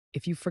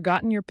If you've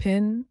forgotten your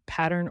PIN,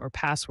 pattern, or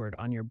password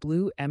on your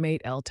blue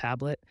M8L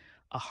tablet,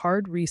 a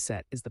hard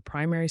reset is the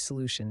primary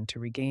solution to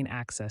regain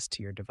access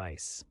to your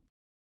device.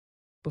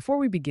 Before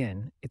we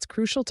begin, it's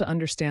crucial to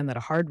understand that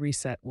a hard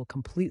reset will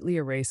completely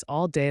erase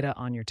all data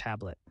on your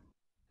tablet.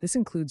 This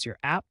includes your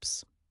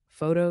apps,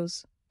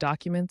 photos,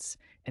 documents,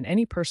 and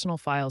any personal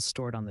files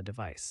stored on the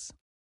device.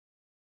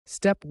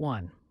 Step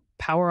 1.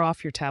 Power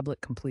off your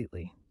tablet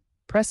completely.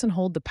 Press and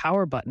hold the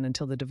power button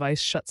until the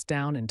device shuts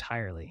down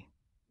entirely.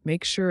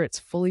 Make sure it's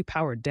fully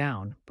powered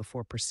down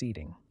before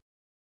proceeding.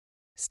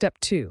 Step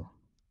 2.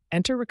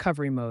 Enter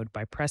recovery mode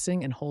by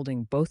pressing and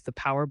holding both the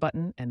power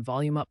button and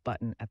volume up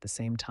button at the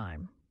same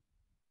time.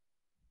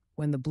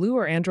 When the blue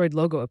or Android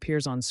logo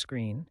appears on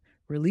screen,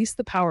 release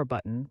the power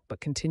button but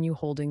continue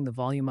holding the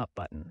volume up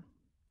button.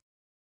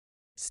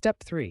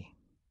 Step 3.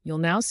 You'll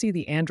now see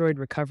the Android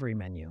recovery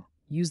menu.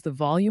 Use the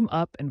volume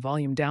up and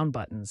volume down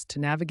buttons to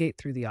navigate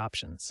through the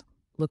options.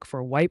 Look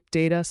for Wipe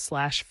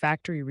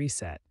Data/Factory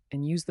Reset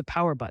and use the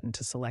power button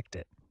to select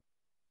it.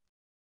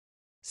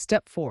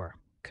 Step 4.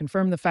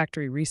 Confirm the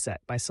factory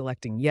reset by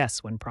selecting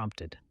Yes when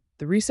prompted.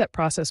 The reset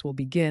process will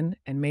begin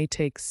and may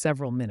take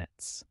several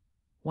minutes.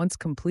 Once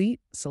complete,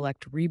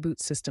 select Reboot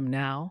System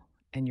Now,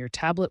 and your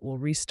tablet will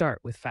restart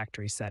with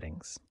factory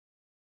settings.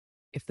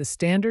 If the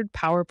standard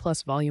Power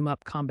plus Volume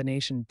Up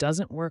combination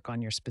doesn't work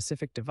on your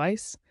specific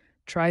device,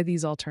 try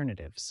these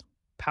alternatives: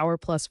 Power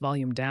plus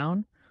Volume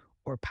Down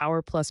or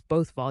Power plus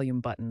both volume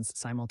buttons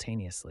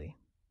simultaneously.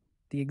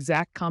 The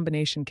exact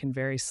combination can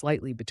vary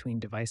slightly between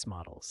device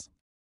models.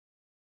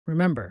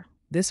 Remember,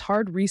 this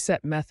hard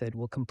reset method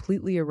will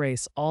completely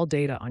erase all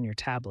data on your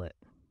tablet.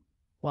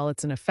 While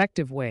it's an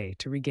effective way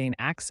to regain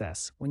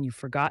access when you've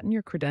forgotten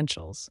your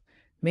credentials,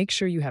 make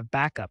sure you have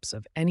backups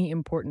of any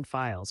important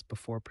files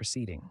before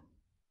proceeding.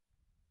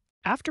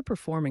 After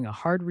performing a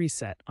hard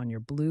reset on your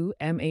blue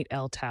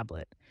M8L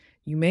tablet,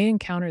 you may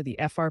encounter the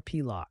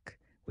FRP lock,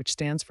 which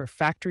stands for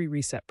Factory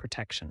Reset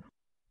Protection.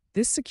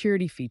 This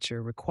security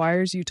feature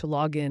requires you to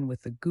log in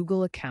with the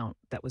Google account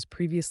that was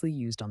previously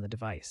used on the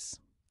device.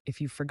 If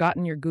you've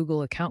forgotten your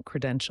Google account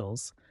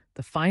credentials,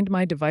 the Find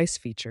My Device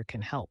feature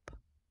can help.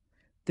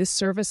 This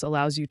service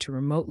allows you to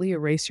remotely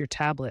erase your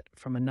tablet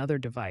from another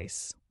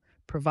device,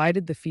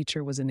 provided the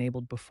feature was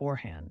enabled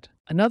beforehand.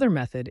 Another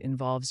method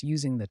involves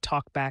using the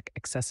Talkback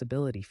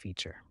Accessibility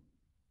feature.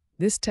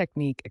 This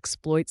technique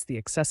exploits the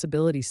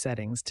accessibility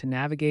settings to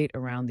navigate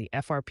around the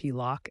FRP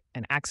lock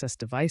and access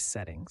device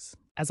settings.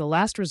 As a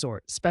last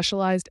resort,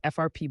 specialized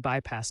FRP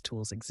bypass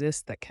tools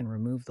exist that can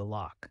remove the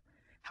lock.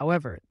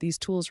 However, these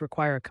tools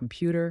require a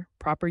computer,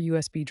 proper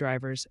USB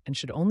drivers, and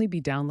should only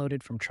be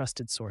downloaded from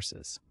trusted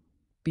sources.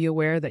 Be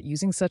aware that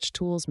using such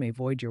tools may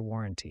void your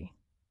warranty.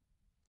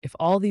 If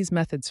all these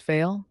methods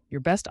fail,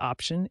 your best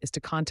option is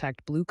to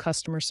contact Blue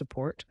customer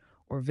support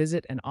or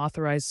visit an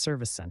authorized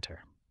service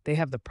center. They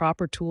have the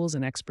proper tools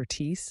and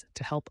expertise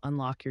to help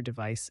unlock your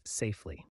device safely.